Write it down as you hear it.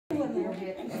little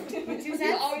bit. Your 2 cents?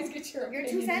 You always get your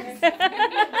 2 cents?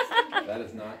 That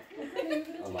is not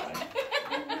a lie.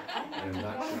 I am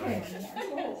not trying.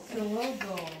 So we'll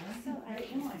go. So I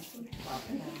don't want to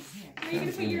Where are you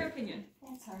going to put your opinion?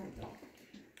 That's hard though.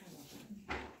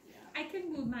 I could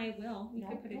move my will. You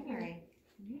could put it here. Worry.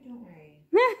 You don't worry.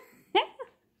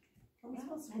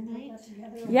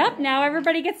 Yep, now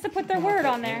everybody gets to put their word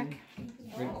on there.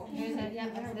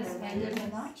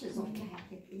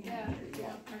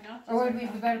 Or would we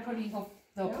be better putting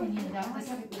the opinion down,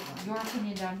 your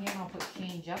opinion down here, and I'll put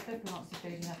change up if we don't see if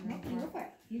there's enough room for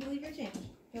it. You can leave your change.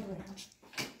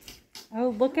 Oh,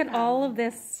 look at all of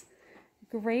this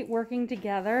great working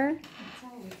together.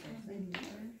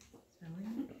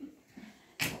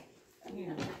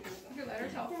 Your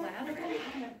letter's all flat.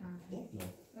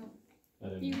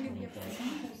 You can be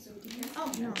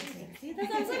Oh, no. See,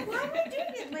 that's, I was like, why am I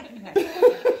doing it like that?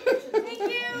 Thank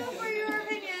you for your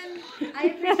opinion. I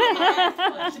appreciate it. I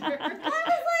was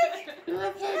like,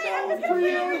 I was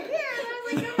going over here, and I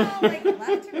was like, oh, like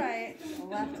left to right,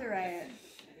 left to right.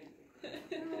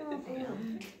 Oh,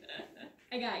 damn.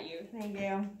 I got you. Thank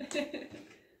you.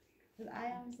 Because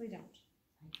I honestly don't.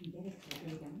 I can get it to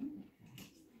go down.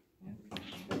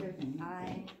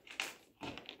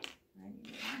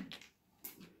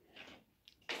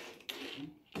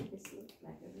 This looks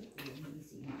like a really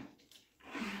easy one.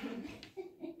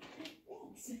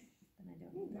 Thanks. But I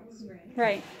don't know those.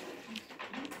 Right.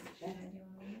 Is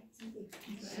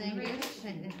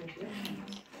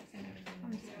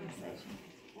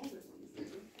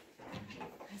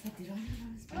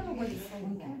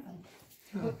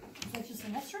that just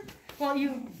an extra? Well, you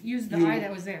used the eye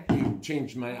that was there. You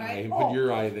changed my eye and put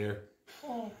your eye there.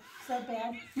 Oh, is that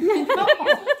bad? You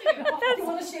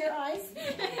want to share eyes?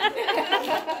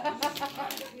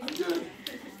 I'm good.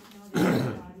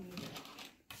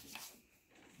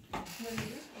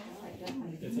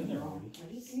 It's in there already.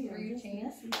 Were you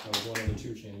changed? That was one of the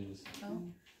 2 changes. Oh.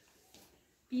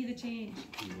 Be the change.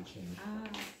 Be the change. Ah,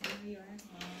 there you are.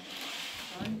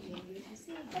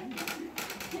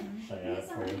 I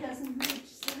asked her.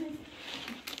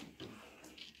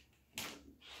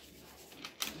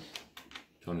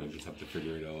 Tony will just have to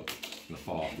figure it out. It's gonna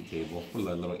fall off the table with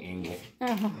that little angle.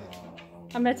 Oh.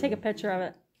 I'm going to take a picture of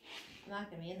it. I'm not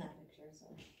going to be in that picture, so.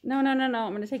 No. I'm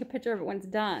going to take a picture of it when it's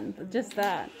done. Just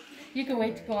that. You can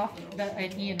wait to go off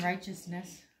an E in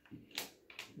righteousness.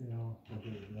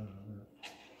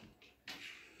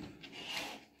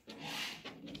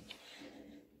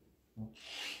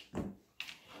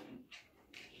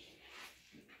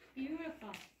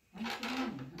 Beautiful.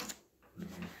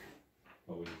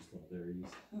 Oh, we just got there easy.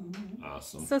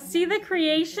 Awesome. So see the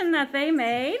creation that they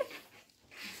made?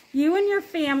 You and your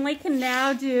family can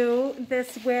now do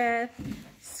this with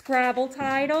Scrabble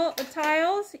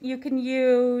tiles. You can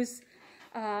use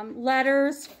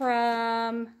letters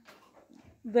from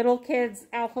little kids'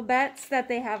 alphabets that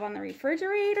they have on the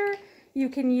refrigerator. You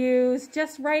can use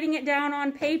just writing it down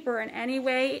on paper in any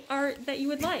way art that you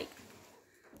would like.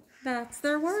 That's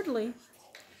their Wordly.